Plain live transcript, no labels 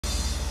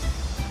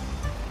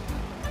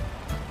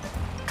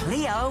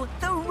Cleo,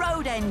 the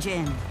road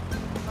engine.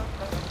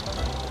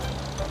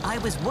 I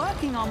was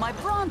working on my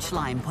branch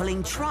line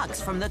pulling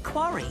trucks from the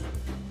quarry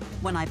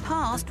when I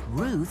passed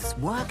Ruth's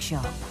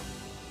workshop.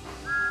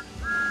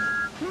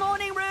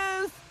 Morning,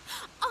 Ruth!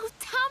 Oh,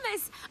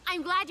 Thomas,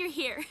 I'm glad you're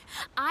here.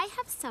 I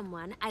have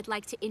someone I'd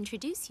like to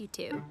introduce you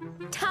to.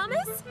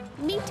 Thomas,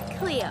 meet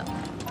Cleo.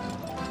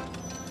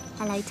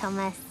 Hello,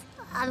 Thomas.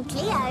 I'm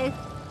Cleo.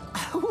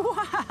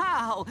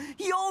 Wow!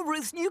 You're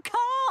Ruth's new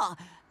car!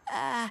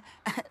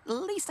 At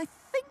least I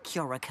think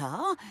you're a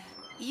car.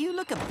 You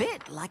look a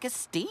bit like a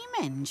steam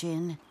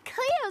engine.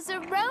 Cleo's a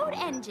road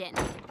engine,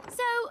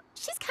 so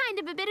she's kind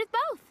of a bit of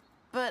both.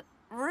 But,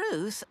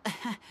 Ruth,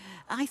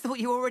 I thought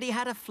you already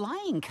had a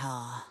flying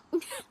car.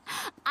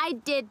 I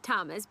did,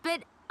 Thomas,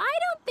 but I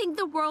don't think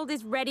the world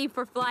is ready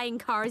for flying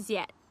cars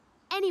yet.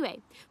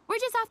 Anyway, we're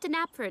just off to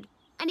Knapford.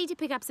 I need to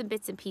pick up some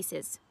bits and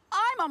pieces.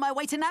 I'm on my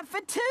way to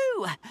Knapford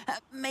too.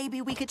 Maybe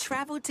we could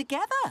travel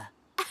together.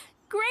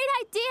 Great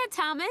idea,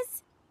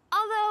 Thomas.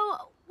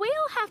 Although,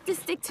 we'll have to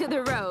stick to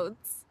the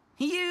roads.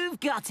 You've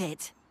got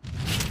it.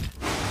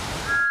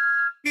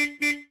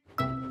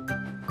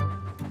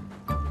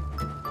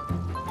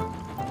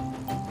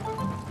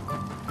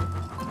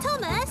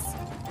 Thomas,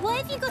 why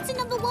have you got a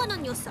number 1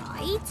 on your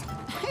side?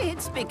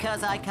 It's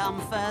because I come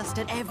first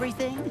at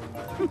everything.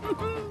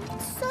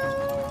 So,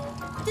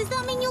 does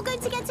that mean you're going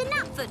to get to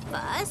Knapford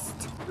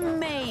first?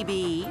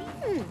 Maybe.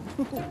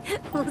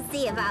 We'll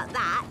see about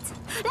that.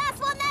 Last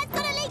one there's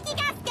got a leaky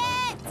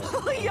gasket!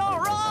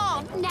 You're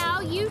on! Now,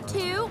 you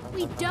two,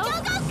 we don't... Go,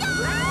 go, go!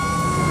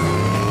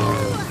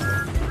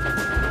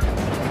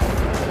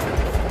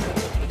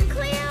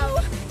 Cleo,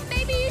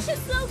 maybe you should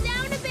slow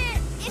down a bit.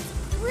 It's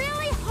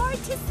really hard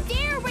to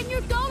steer when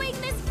you're going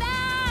this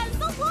fast.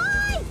 But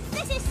why?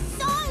 This is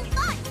so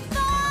much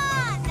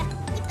fun!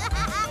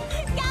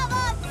 Come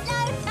on,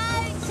 slow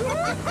coach!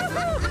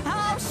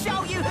 I'll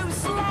show you who's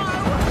slow!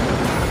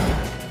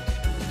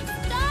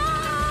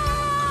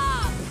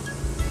 Stop!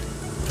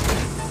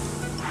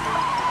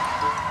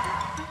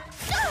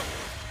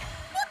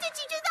 What did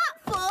you do that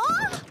for?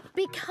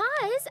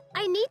 Because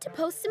I need to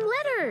post some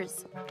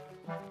letters.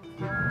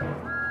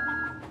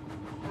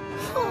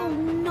 Oh,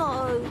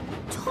 no.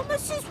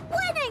 Thomas is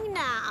winning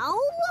now.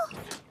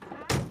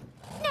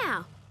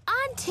 Now,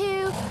 on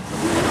to...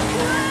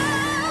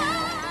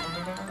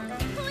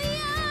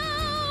 Cleo!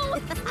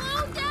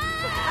 Slow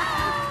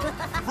down!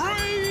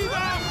 Breathe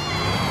up!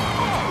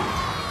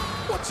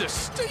 What's a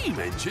steam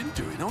engine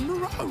doing on the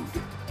road?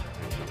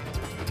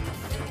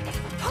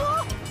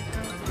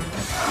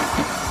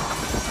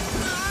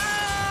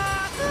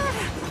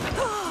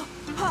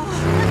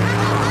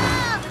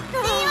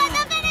 See you at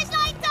the finish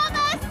line,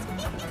 Thomas!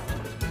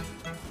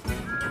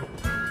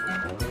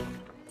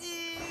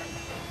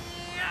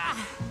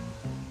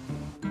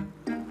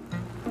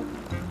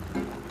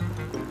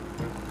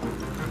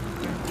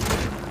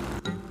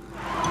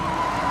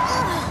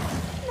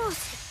 Not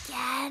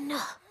again.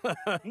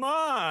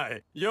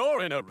 My,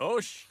 you're in a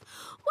rush.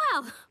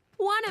 Well,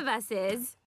 one of us is.